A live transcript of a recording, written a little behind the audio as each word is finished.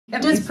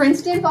Does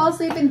Princeton fall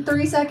asleep in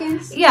 3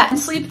 seconds? Yeah, and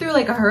sleep through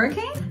like a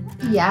hurricane?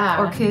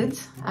 Yeah. Or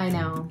kids? I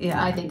know.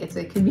 Yeah. I think it's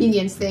a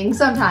convenience thing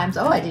sometimes.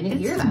 Oh, I didn't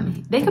hear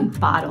them. They could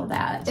bottle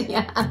that.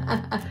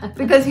 Yeah.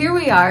 Because here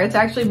we are, it's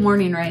actually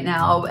morning right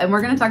now, and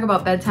we're gonna talk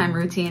about bedtime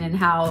routine and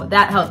how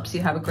that helps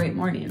you have a great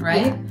morning,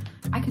 right? Yeah.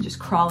 I could just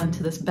crawl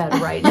into this bed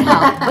right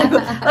now. Like,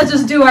 let's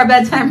just do our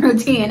bedtime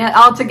routine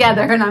all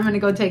together, and I'm gonna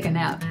go take a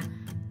nap.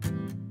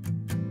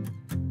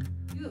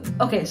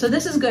 Okay, so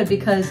this is good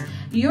because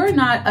you're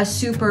not a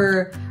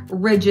super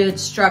rigid,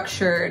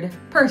 structured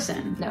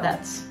person. No.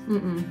 That's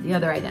the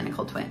other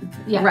identical twin.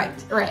 Yeah. Right.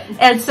 Right.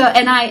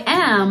 And I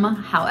am,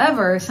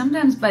 however,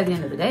 sometimes by the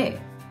end of the day,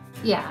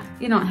 Yeah.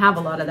 you don't have a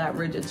lot of that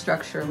rigid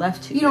structure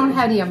left to you. You don't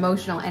have the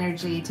emotional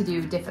energy to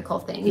do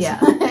difficult things. Yeah.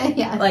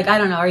 Yeah. Like, I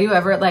don't know, are you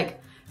ever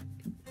like,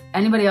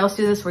 anybody else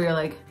do this where you're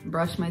like,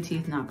 brush my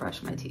teeth, not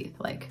brush my teeth?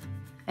 Like,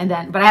 and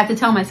then, but I have to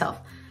tell myself,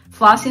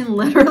 flossing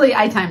literally,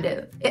 I timed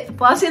it.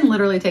 Flossing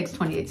literally takes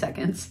 28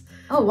 seconds.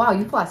 Oh wow,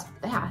 you floss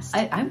fast.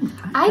 I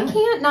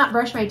can't not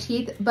brush my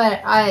teeth,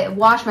 but I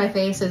wash my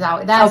face is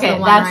out. That's okay,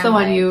 the one. that's the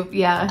where I'm one like, you,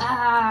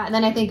 yeah. And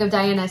then I think of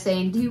Diana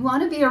saying, "Do you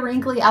want to be a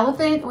wrinkly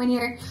elephant when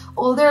you're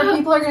older?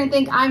 People are going to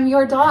think I'm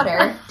your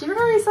daughter." Do you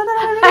remember you said that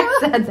on a video?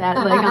 I said that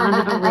like on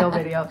a real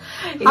video.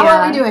 How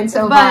are we doing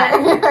so far?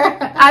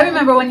 I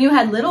remember when you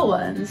had little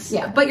ones.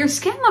 Yeah. But your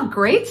skin looked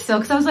great still,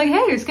 because I was like,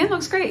 hey, your skin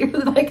looks great. You're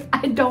like,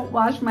 I don't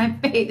wash my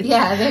face.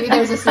 Yeah, maybe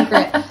there's a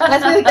secret.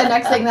 That's like the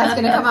next thing that's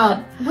going to come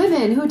out.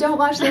 Women who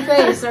don't wash their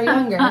face are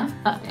younger.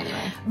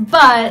 Anyway.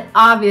 But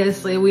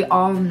obviously, we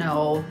all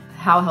know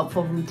how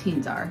helpful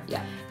routines are.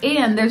 Yeah.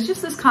 And there's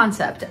just this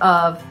concept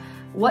of,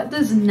 what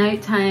does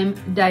nighttime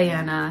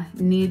Diana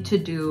need to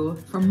do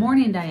for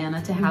morning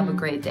Diana to have a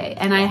great day?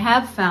 And I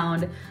have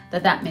found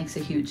that that makes a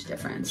huge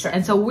difference. Sure.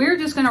 And so we're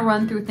just gonna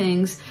run through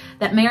things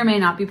that may or may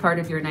not be part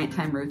of your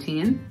nighttime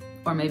routine,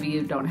 or maybe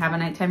you don't have a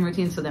nighttime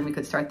routine, so then we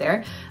could start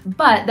there,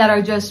 but that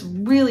are just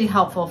really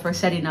helpful for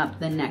setting up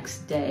the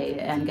next day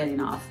and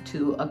getting off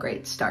to a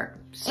great start.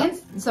 So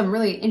And some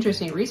really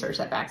interesting research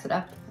that backs it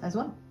up as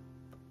well.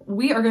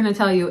 we are gonna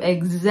tell you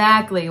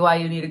exactly why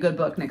you need a good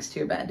book next to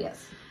your bed.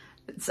 Yes.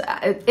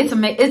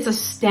 It's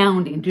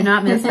astounding. Do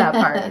not miss that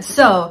part.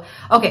 So,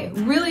 okay,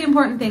 really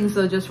important things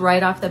though, just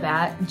right off the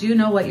bat. Do you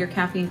know what your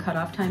caffeine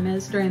cutoff time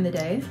is during the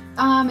day?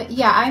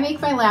 Yeah, I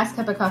make my last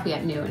cup of coffee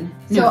at noon.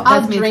 So Noon, I'll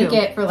that's me drink too.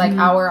 it for like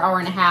hour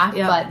and a half,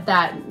 Yep.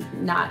 but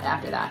not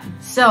after that.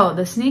 So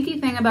the sneaky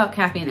thing about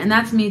caffeine, and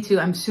that's me too,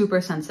 I'm super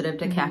sensitive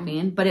to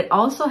caffeine, but it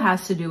also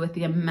has to do with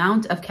the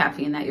amount of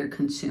caffeine that you're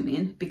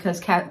consuming, because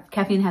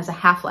caffeine has a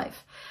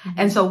half-life.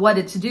 And so what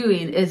it's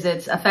doing is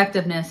its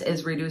effectiveness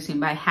is reducing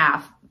by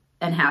half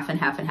and half and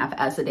half and half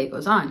as the day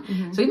goes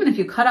on. So even if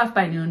you cut off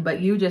by noon, but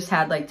you just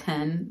had like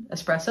 10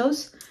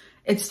 espressos,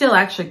 it still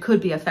actually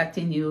could be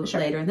affecting you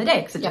later in the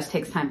day, because it just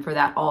takes time for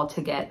that all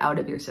to get out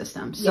of your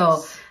system.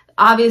 So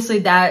obviously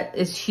that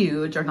is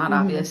huge, or not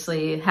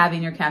obviously,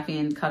 having your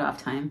caffeine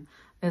cutoff time.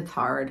 It's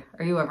hard.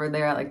 Are you ever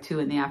there at like 2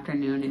 in the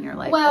afternoon and you're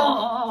like,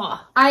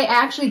 Well, I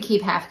actually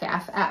keep half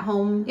calf at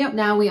home. Yep.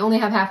 Now we only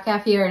have half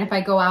calf here, and if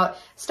I go out,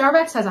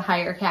 Starbucks has a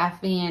higher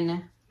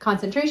caffeine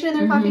concentration in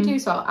their coffee too,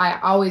 so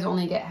I always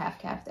only get half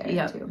calf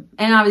there too.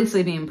 And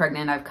obviously being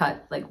pregnant, I've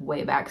cut like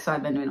way back, so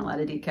I've been doing a lot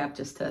of decaf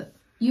just to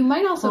You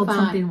might also hold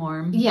find something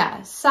warm.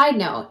 Yeah. Side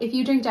note: if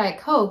you drink Diet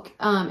Coke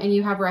and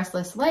you have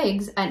restless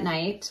legs at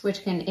night,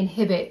 which can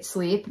inhibit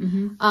sleep,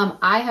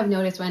 I have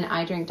noticed when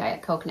I drink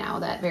Diet Coke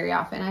now that very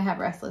often I have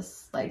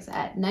restless legs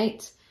at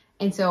night,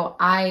 and so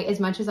as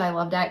much as I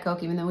love Diet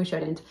Coke, even though we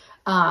shouldn't,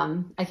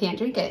 I can't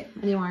drink it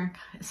anymore.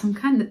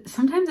 Sometimes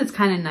it's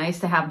kind of nice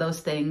to have those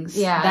things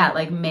that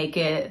like make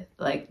it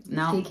like,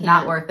 no,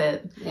 not worth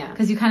it. Yeah.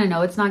 Because you kind of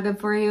know it's not good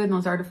for you, and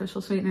those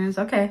artificial sweeteners.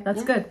 Okay,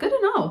 that's good. Good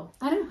to know.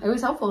 I don't know. It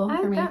was helpful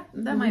for me.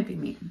 That might be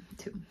me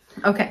too.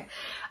 Okay.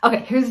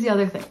 Here's the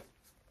other thing.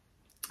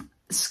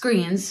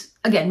 Screens,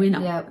 again, we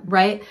know,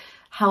 right?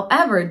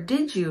 However,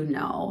 did you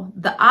know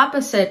the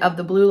opposite of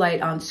the blue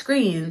light on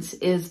screens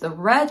is the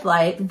red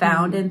light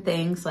found in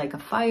things like a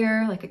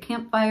fire, like a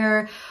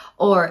campfire,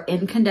 or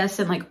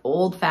incandescent, like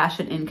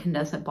old-fashioned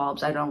incandescent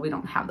bulbs. we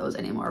don't have those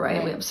anymore,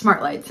 right? We have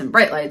smart lights and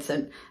bright lights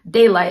and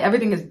daylight.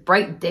 Everything is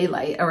bright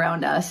daylight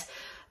around us.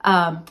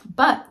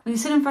 But when you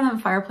sit in front of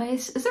a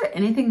fireplace, is there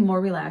anything more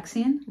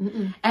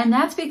relaxing? And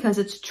that's because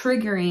it's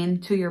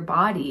triggering to your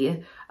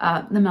body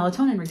the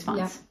melatonin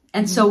response.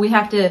 And so we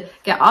have to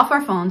get off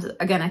our phones.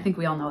 Again, I think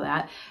we all know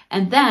that.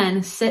 And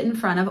then sit in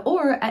front of,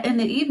 or in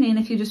the evening,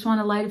 if you just want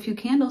to light a few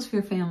candles for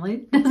your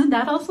family, doesn't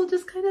that also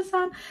just kind of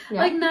sound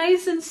like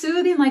nice and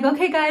soothing? Like,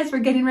 okay, guys, we're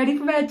getting ready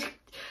for bed.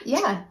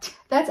 Yeah,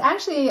 that's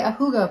actually a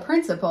Hygge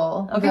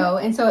principle, though,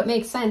 and so it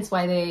makes sense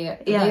why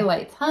they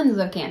light tons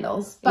of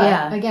candles.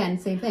 But again,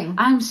 same thing.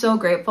 I'm so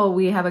grateful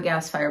we have a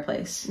gas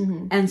fireplace,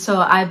 and so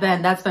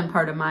that's been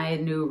part of my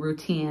new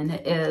routine,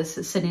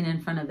 is sitting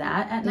in front of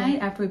that at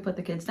night after we put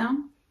the kids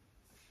down.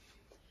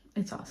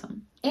 It's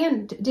awesome.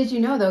 And did you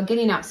know, though,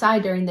 getting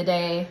outside during the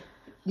day,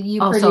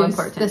 also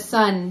important. The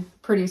sun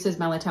produces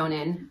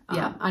melatonin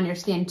on your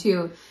skin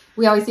too.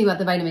 we always think about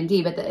the vitamin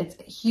D, but it's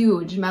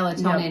huge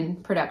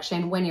melatonin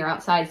production when you're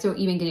outside. So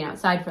even getting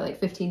outside for like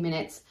 15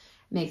 minutes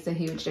makes a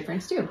huge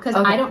difference too, because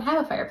I don't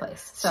have a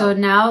fireplace. So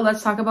now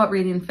let's talk about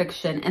reading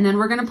fiction, and then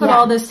we're going to put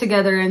all this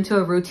together into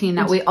a routine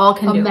that we all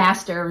can do. A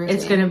master routine.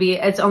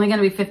 It's only going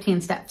to be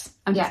 15 steps.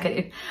 I'm just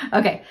kidding.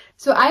 Okay.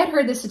 So I had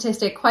heard this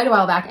statistic quite a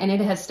while back, and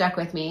it has stuck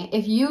with me.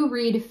 If you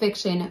read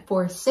fiction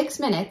for 6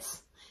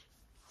 minutes,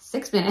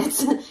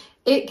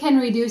 it can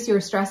reduce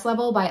your stress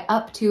level by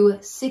up to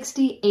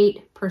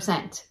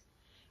 68%.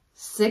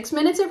 6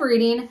 minutes of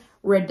reading,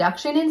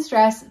 reduction in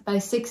stress by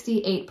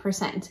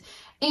 68%.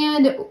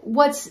 And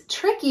what's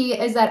tricky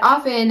is that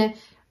often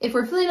if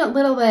we're feeling a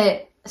little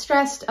bit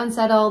stressed,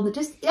 unsettled,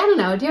 just, I don't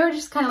know, do you ever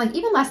just kind of like,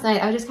 even last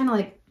night, I was just kind of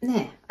like,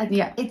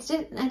 it's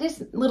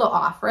just a little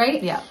off,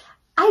 right? Yeah.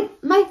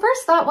 My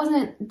first thought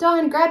wasn't,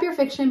 Dawn, grab your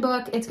fiction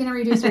book. It's going to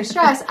reduce your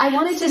stress. I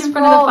wanted to scroll in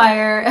front of the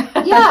fire.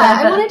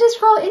 I wanted to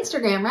scroll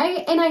Instagram,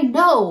 right? And I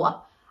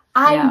know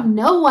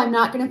I'm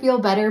not going to feel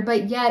better,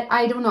 but yet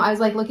I don't know. I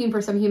was like looking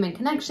for some human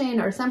connection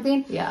or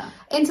something. Yeah.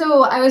 And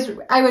so I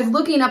was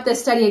looking up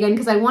this study again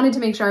because I wanted to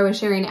make sure I was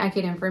sharing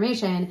accurate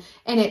information.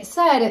 And it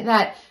said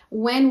that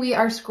when we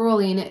are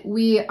scrolling,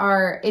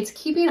 it's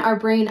keeping our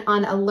brain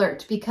on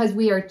alert because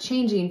we are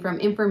changing from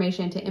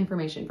information to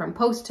information, from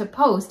post to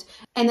post.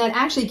 And that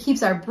actually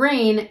keeps our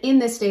brain in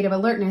this state of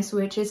alertness,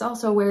 which is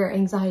also where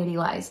anxiety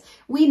lies.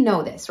 We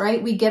know this,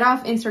 right? We get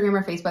off Instagram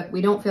or Facebook,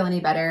 we don't feel any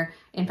better.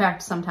 In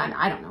fact, sometimes,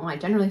 I don't know, I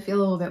generally feel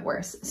a little bit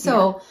worse.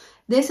 So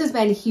this has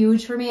been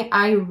huge for me.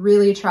 I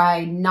really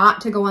try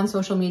not to go on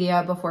social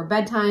media before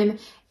bedtime.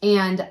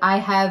 And I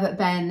have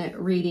been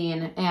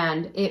reading,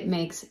 and it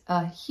makes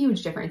a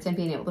huge difference in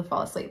being able to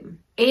fall asleep.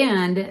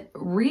 And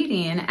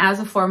reading as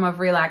a form of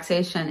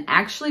relaxation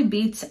actually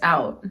beats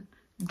out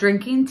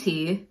drinking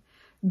tea,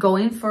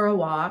 going for a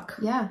walk,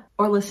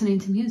 or listening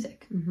to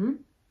music. Mm-hmm.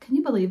 Can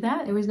you believe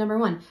that? It was number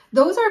one.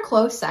 Those are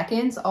close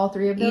seconds, all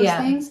three of those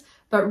things.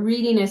 But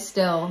reading is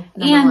still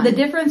number one. The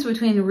difference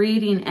between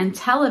reading and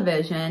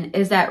television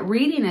is that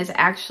reading is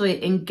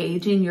actually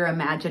engaging your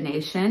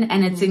imagination,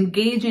 and it's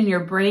engaging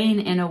your brain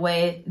in a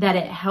way that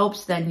it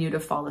helps then you to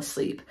fall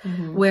asleep.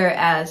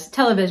 Whereas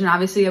television,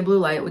 obviously a blue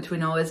light, which we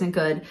know isn't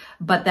good,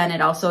 but then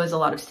it also is a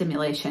lot of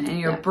stimulation, and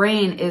your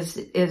brain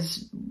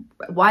is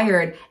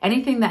wired.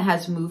 Anything that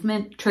has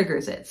movement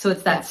triggers it. So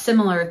it's that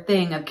similar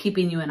thing of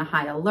keeping you in a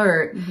high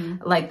alert,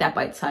 like that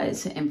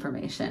bite-sized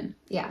information.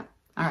 Yeah.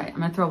 All right, I'm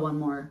going to throw one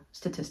more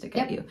statistic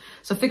at you.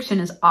 So fiction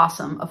is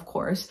awesome, of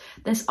course.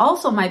 This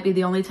also might be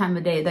the only time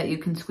of day that you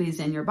can squeeze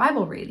in your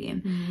Bible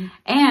reading.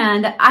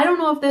 And I don't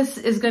know if this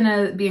is going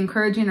to be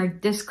encouraging or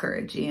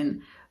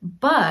discouraging,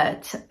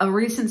 but a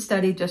recent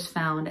study just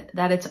found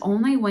that it's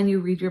only when you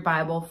read your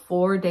Bible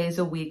 4 days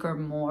a week or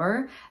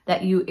more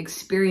that you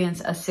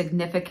experience a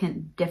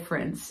significant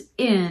difference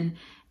in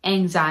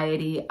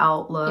anxiety,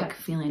 outlook,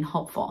 feeling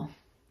hopeful.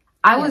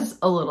 I was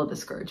a little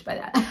discouraged by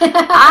that.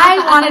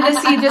 I wanted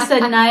to see just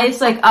a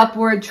nice like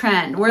upward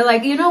trend where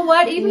like, you know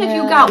what, even if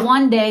you got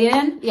 1 day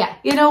in,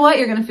 you know what,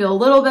 you're going to feel a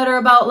little better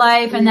about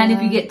life. And then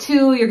if you get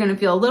 2, you're going to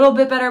feel a little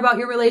bit better about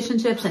your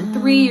relationships. And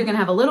 3, you're going to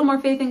have a little more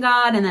faith in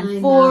God. And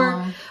then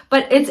 4,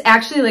 but it's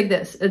actually like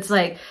this. It's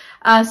like,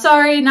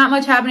 sorry, not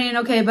much happening.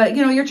 Okay. But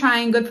you know, you're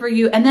trying, good for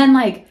you. And then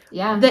like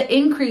the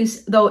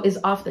increase though is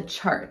off the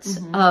charts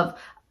of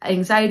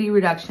anxiety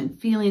reduction,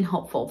 feeling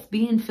hopeful,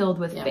 being filled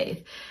with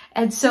faith.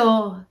 And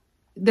so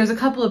there's a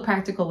couple of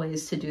practical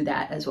ways to do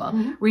that as well.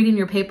 Reading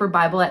your paper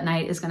Bible at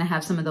night is going to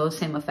have some of those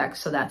same effects.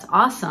 So that's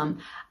awesome.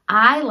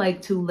 I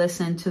like to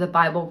listen to the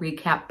Bible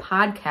Recap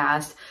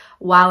podcast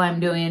while I'm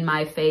doing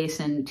my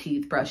face and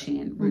teeth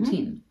brushing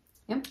routine.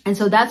 And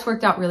so that's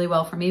worked out really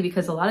well for me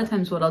because a lot of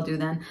times what I'll do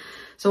then,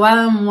 so while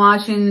I'm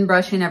washing,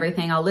 brushing,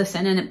 everything, I'll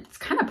listen and it's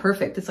kind of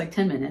perfect. It's like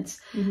 10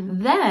 minutes.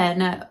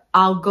 Then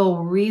I'll go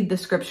read the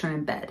scripture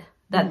in bed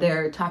that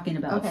they're talking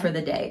about for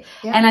the day.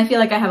 And I feel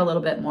like I have a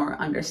little bit more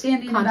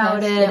understanding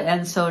about it.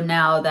 And so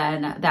now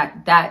then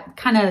that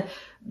kind of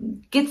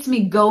gets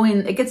me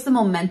going. It gets the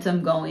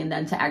momentum going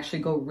then to actually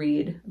go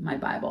read my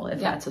Bible if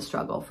that's a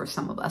struggle for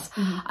some of us.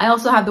 I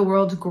also have the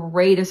world's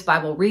greatest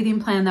Bible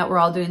reading plan that we're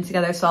all doing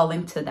together. So I'll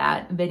link to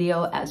that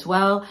video as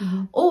well.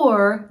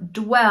 Or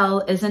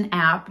Dwell is an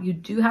app. You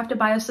do have to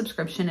buy a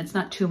subscription. It's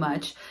not too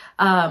much.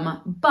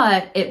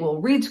 But it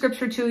will read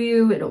scripture to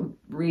you. It'll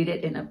read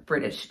it in a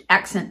British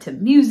accent to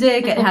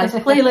music. It has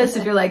playlists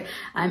if you're like,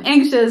 I'm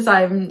anxious,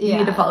 I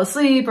need to fall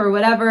asleep or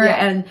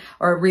whatever,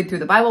 or read through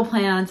the Bible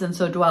plans. And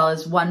so Dwell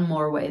is one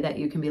more way that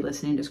you can be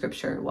listening to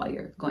scripture while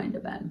you're going to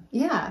bed.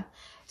 Yeah.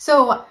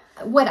 So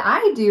what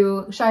I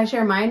do, should I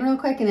share mine real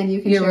quick and then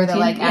you can share the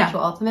like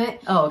actual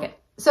ultimate? Oh, okay.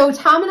 So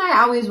Tom and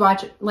I always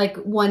watch like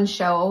one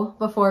show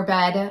before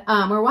bed.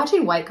 We're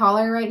watching White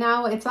Collar right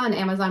now. It's on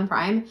Amazon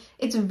Prime.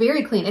 It's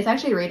very clean. It's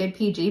actually rated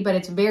PG, but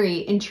it's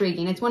very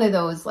intriguing. It's one of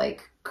those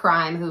like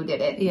crime who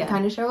did it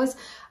kind of shows.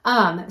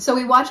 So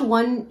we watch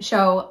one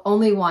show,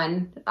 only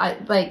one.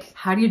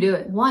 How do you do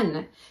it?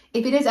 One.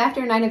 If it is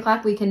after 9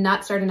 o'clock, we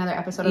cannot start another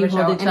episode of the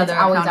show. And it's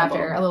always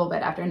after a little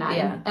bit after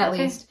 9 at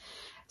least.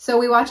 So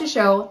we watch a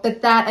show,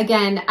 but that,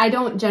 again, I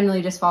don't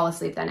generally just fall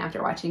asleep then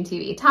after watching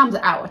TV. Tom's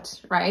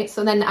out, right?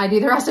 So then I do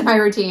the rest of my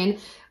routine,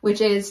 which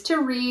is to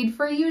read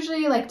for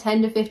usually like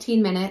 10 to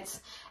 15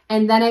 minutes.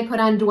 And then I put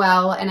on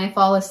Dwell and I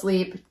fall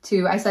asleep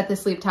I set the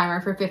sleep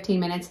timer for 15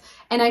 minutes.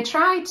 And I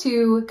try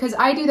to, because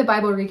I do the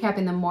Bible recap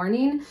in the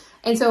morning.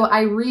 And so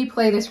I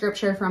replay the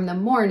scripture from the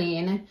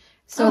morning.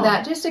 So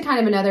that just a kind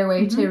of another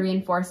way to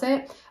reinforce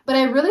it. But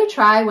I really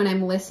try when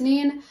I'm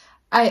listening,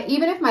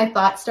 even if my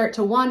thoughts start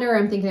to wander,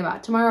 I'm thinking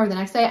about tomorrow or the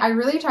next day, I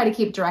really try to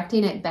keep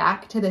directing it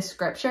back to the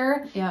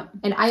scripture. Yep.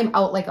 And I'm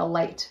out like a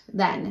light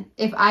then.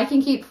 If I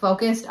can keep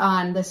focused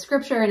on the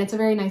scripture and it's a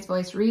very nice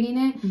voice reading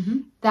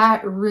it,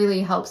 that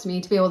really helps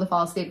me to be able to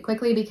fall asleep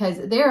quickly, because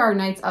there are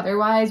nights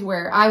otherwise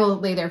where I will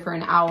lay there for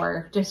an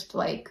hour just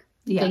like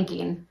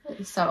thinking.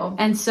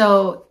 And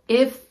so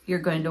if you're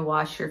going to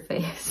wash your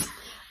face...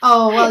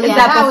 Oh, well, yeah. Is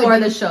that before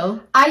the show?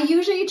 I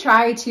usually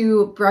try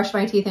to brush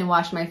my teeth and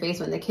wash my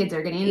face when the kids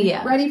are getting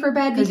ready for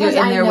bed, because you're in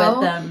there I know,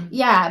 with them.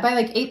 Yeah, by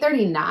like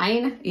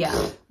 8:39. Yeah.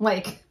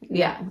 Like,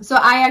 So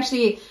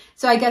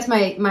I guess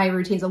my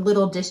routine's a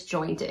little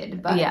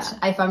disjointed, but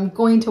if I'm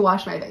going to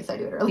wash my face, I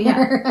do it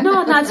earlier. Yeah.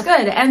 No, that's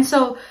good. And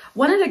so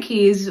one of the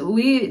keys,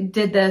 we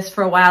did this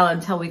for a while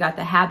until we got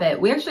the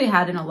habit. We actually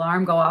had an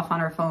alarm go off on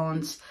our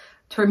phones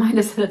to remind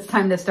us that it's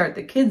time to start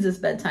the kids'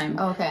 bedtime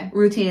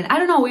routine. I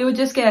don't know. We would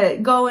just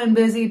get going,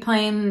 busy,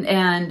 playing,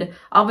 and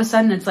all of a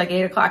sudden it's like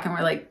 8 o'clock and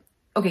we're like,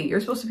 okay, you're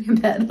supposed to be in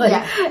bed.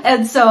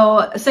 And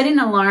so setting an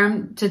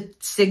alarm to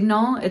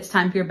signal it's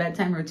time for your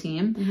bedtime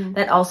routine,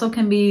 that also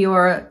can be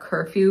your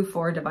curfew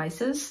for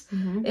devices,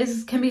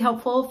 can be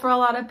helpful for a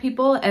lot of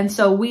people. And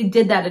so we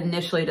did that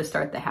initially to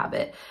start the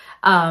habit.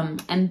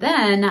 And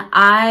then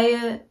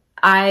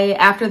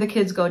after the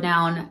kids go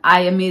down,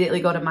 I immediately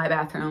go to my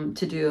bathroom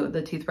to do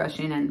the teeth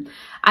brushing. And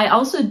I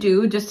also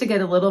do, just to get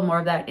a little more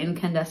of that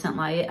incandescent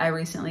light, I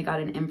recently got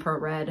an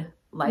infrared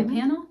light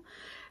panel.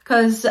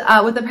 Because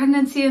with the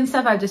pregnancy and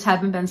stuff, I just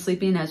haven't been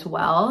sleeping as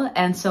well.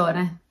 And so,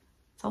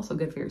 it's also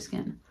good for your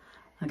skin.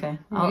 Okay,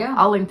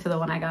 I'll link to the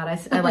one I got.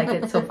 I like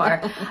it so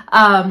far.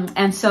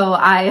 And so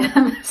I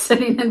am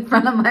sitting in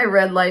front of my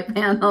red light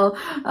panel,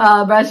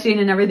 brushing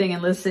and everything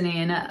and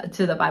listening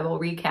to the Bible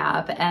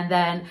recap. And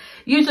then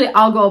usually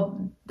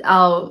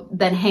I'll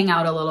then hang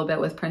out a little bit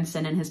with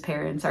Princeton, and his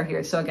parents are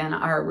here. So again,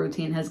 our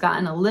routine has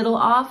gotten a little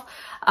off.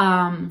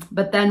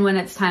 But then when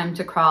it's time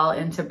to crawl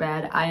into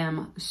bed, I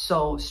am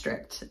so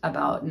strict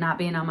about not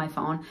being on my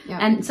phone.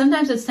 And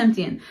sometimes it's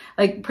tempting.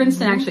 Like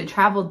Princeton actually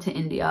traveled to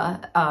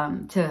India,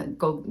 to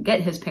go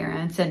get his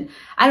parents. And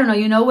I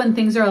don't know, when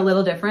things are a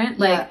little different,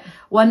 like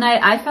one night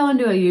I fell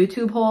into a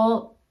YouTube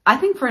hole, I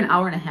think for an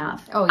hour and a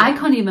half. I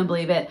couldn't even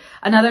believe it.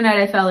 Another night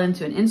I fell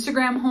into an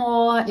Instagram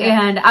hole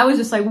and I was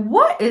just like,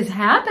 what is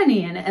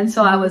happening? And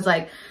so I was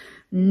like,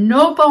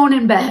 no phone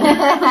in bed.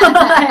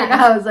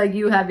 I was like,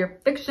 you have your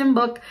fiction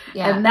book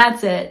and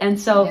that's it. And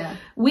so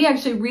we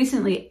actually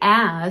recently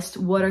asked,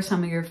 what are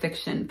some of your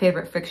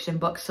favorite fiction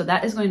books? So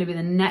that is going to be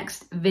the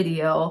next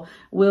video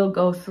we'll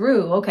go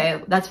through.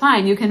 Okay, that's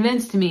fine. You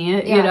convinced me,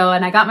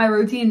 and I got my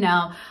routine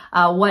now.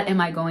 What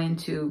am I going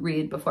to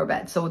read before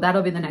bed? So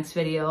that'll be the next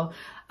video.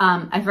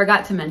 I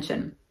forgot to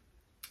mention,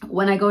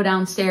 when I go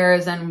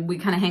downstairs and we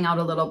kind of hang out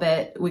a little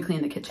bit, we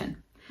clean the kitchen.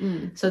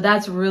 So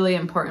that's really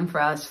important for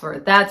us.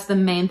 That's the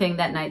main thing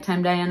that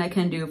nighttime Diana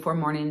can do for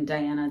morning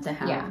Diana to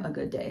have a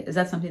good day. Is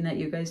that something that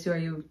you guys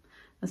do?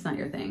 That's not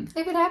your thing.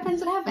 If it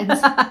happens, it happens.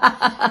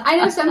 I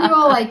know some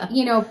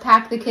people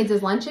pack the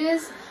kids'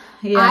 lunches.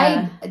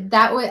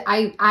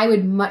 I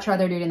would much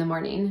rather do it in the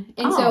morning.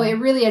 And so it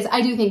really is.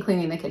 I do think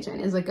cleaning the kitchen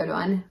is a good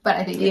one, but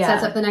I think it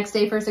sets up the next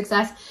day for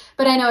success.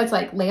 But I know it's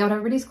like lay out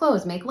everybody's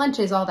clothes, make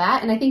lunches, all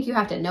that. And I think you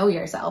have to know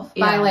yourself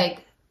by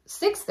like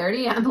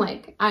 6:30, I'm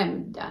like,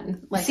 I'm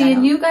done. See,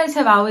 and you guys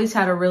have always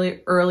had a really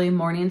early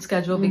morning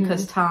schedule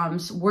because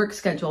Tom's work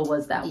schedule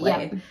was that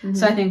way.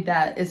 So I think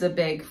that is a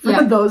big,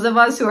 for those of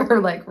us who are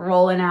like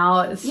rolling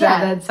out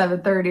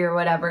 7:30 or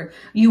whatever,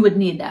 you would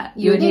need that.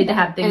 You would need to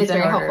have things in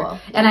order. Helpful.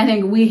 And I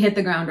think we hit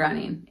the ground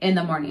running in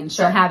the morning.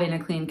 So having a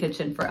clean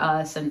kitchen for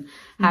us and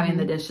having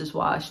the dishes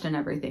washed and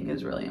everything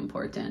is really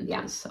important.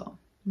 So.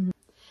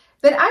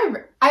 But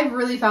I've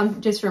really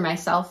found, just for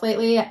myself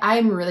lately,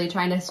 I'm really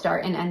trying to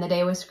start and end the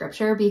day with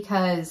scripture,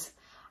 because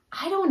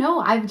I don't know.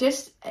 I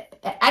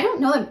don't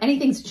know that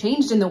anything's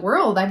changed in the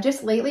world. I've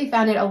just lately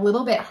found it a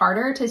little bit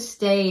harder to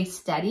stay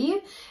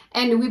steady.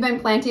 And we've been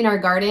planting our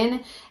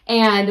garden,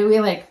 and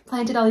we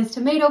planted all these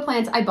tomato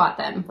plants. I bought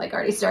them,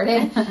 already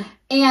started.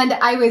 And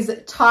I was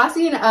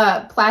tossing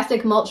a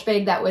plastic mulch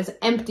bag that was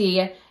empty,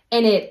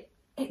 and it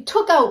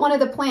took out one of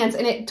the plants,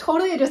 and it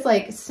totally just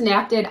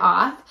snapped it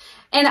off.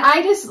 And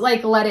I just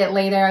let it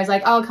lay there. I was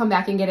like, I'll come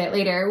back and get it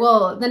later.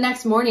 Well, the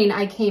next morning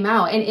I came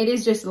out and it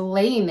is just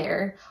laying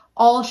there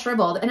all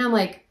shriveled. And I'm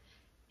like,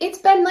 it's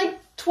been like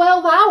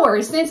 12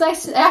 hours since I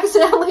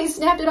accidentally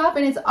snapped it off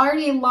and it's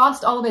already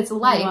lost all of its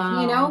life,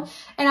 you know?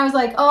 And I was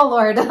like, oh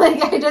Lord,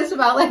 like I just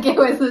felt like it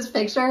was this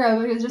picture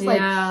of, it was just like,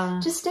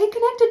 just stay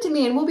connected to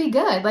me and we'll be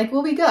good. Like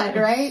we'll be good,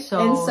 right?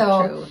 So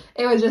true.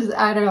 It was just,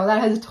 I don't know,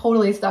 that has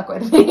totally stuck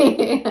with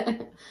me.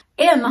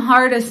 And the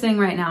hardest thing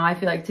right now, I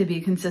feel like, to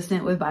be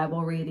consistent with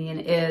Bible reading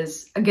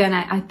is, again,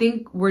 I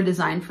think we're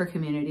designed for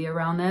community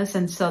around this.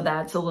 And so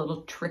that's a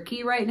little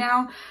tricky right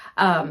now.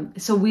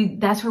 So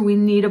that's where we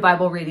need a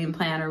Bible reading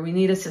plan, or we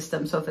need a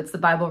system. So if it's the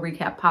Bible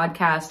Recap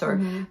podcast or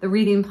the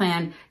reading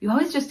plan, you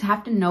always just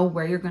have to know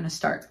where you're going to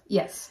start.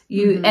 Yes.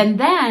 And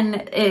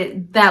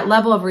then that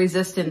level of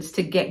resistance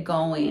to get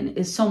going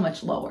is so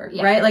much lower,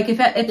 right? Like if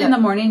in the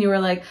morning you were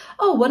like,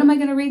 oh, what am I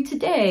going to read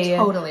today?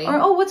 Totally. Or,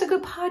 oh, what's a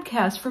good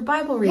podcast for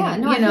Bible reading? Yeah,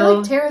 no, I feel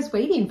like Tara's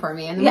waiting for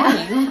me in the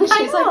morning. She's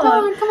like, come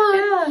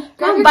on.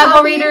 Grab your Bible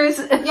coffee. readers.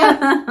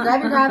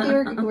 Grab your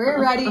coffee.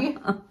 We're ready.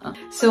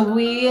 So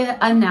we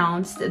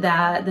announced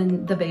that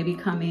the baby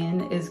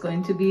coming is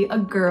going to be a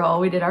girl.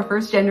 We did our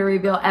first gender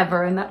reveal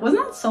ever, and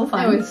wasn't that so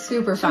fun? It was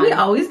super fun. Should we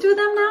always do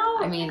them now?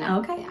 I mean,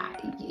 okay.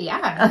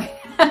 Yeah. Okay.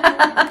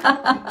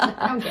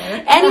 I don't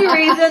care. Any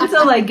reason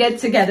to like get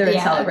together and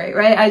celebrate,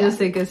 right? I just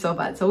think it's so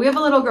fun. So we have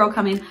a little girl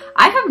coming.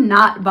 I have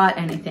not bought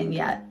anything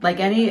yet.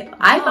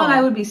 I thought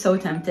I would be so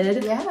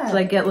tempted to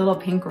like get little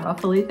pink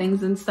ruffly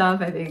things and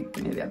stuff. I think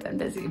maybe I've been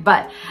busy,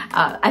 but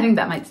I think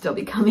that might still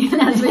be coming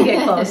as we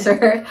get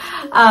closer.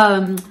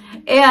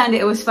 And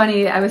it was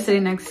funny. I was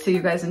sitting next to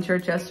you guys in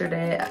church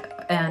yesterday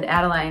and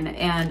Adeline,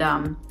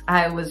 and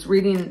I was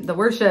reading the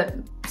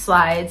worship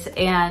slides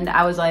and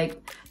I was like,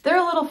 they're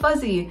a little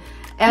fuzzy.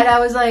 And I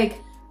was like,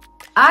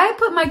 I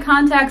put my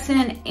contacts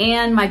in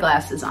and my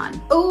glasses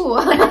on. Ooh.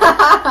 And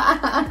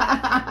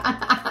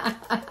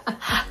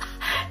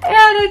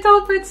I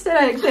told Princeton,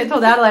 I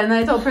told Adeline, and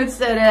then I told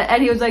Princeton,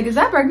 and he was like, is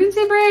that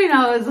pregnancy brain?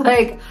 I was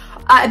like,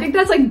 I think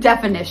that's like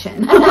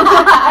definition.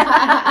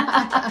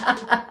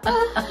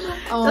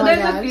 So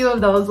there's a few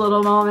of those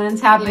little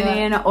moments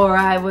happening, or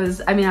I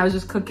was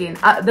just cooking.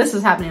 This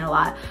is happening a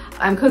lot.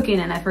 I'm cooking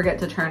and I forget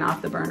to turn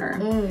off the burner.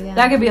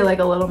 That could be like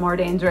a little more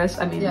dangerous.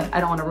 I mean, I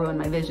don't want to ruin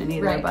my vision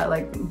either, but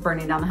like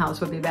burning down the house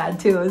would be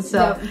bad too.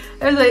 So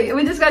there's like,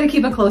 we just got to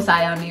keep a close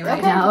eye on me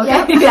right now.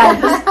 Okay?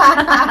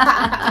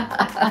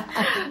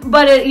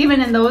 But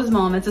even in those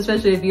moments,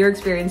 especially if you're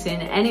experiencing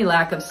any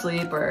lack of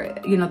sleep or,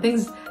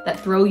 things that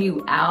throw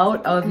you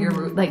out of your,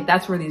 like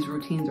that's where these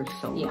routines are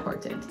so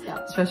important,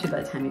 especially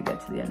by the time you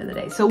get to the end of the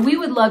day. So we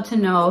would love to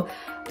know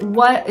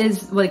what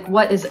is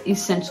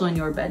essential in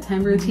your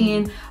bedtime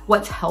routine,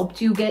 what's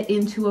helped you get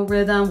into a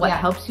rhythm, what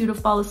helps you to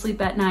fall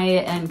asleep at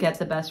night and get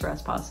the best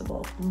rest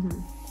possible.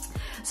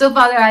 So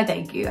Father, I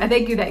thank you. I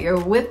thank you that you're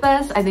with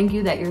us. I thank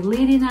you that you're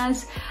leading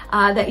us,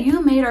 that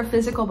you made our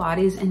physical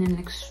bodies in an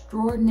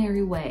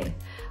extraordinary way.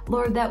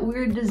 Lord, that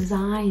we're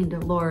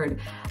designed, Lord,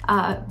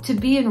 to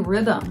be in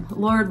rhythm,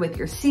 Lord, with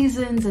your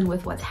seasons and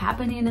with what's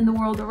happening in the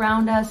world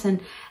around us.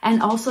 And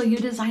also you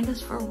designed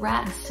us for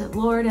rest,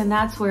 Lord, and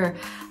that's where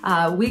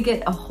we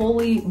get a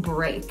holy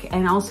break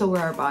and also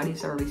where our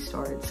bodies are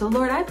restored. So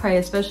Lord, I pray,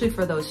 especially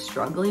for those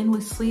struggling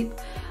with sleep,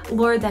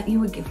 Lord, that you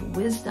would give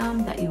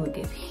wisdom, that you would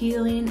give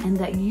healing, and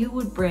that you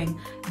would bring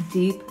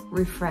deep,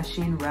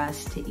 refreshing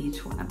rest to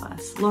each one of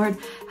us. Lord,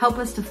 help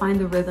us to find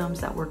the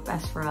rhythms that work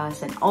best for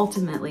us and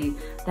ultimately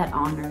that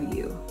honor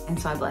you. And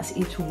so I bless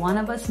each one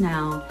of us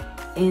now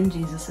in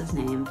Jesus'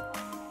 name.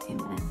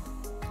 Amen.